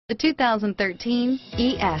The 2013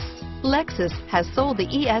 ES. Lexus has sold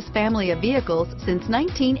the ES family of vehicles since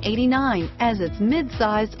 1989 as its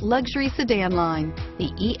mid-sized luxury sedan line.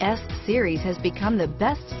 The ES series has become the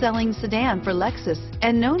best-selling sedan for Lexus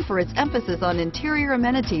and known for its emphasis on interior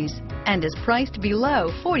amenities and is priced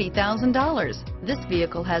below $40,000. This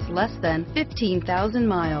vehicle has less than 15,000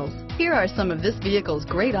 miles. Here are some of this vehicle's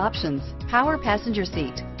great options: power passenger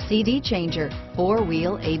seat, CD changer,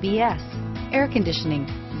 four-wheel ABS, air conditioning,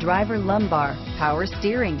 driver lumbar, power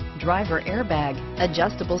steering, driver airbag,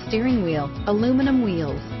 adjustable steering wheel, aluminum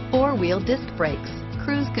wheels, four-wheel disc brakes,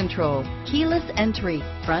 cruise control, keyless entry,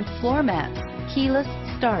 front floor mats, keyless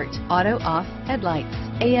start, auto-off headlights,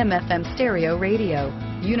 AM/FM stereo radio,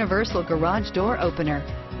 universal garage door opener,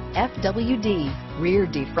 FWD, rear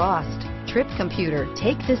defrost, trip computer.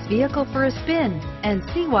 Take this vehicle for a spin and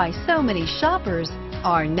see why so many shoppers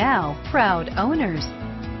are now proud owners.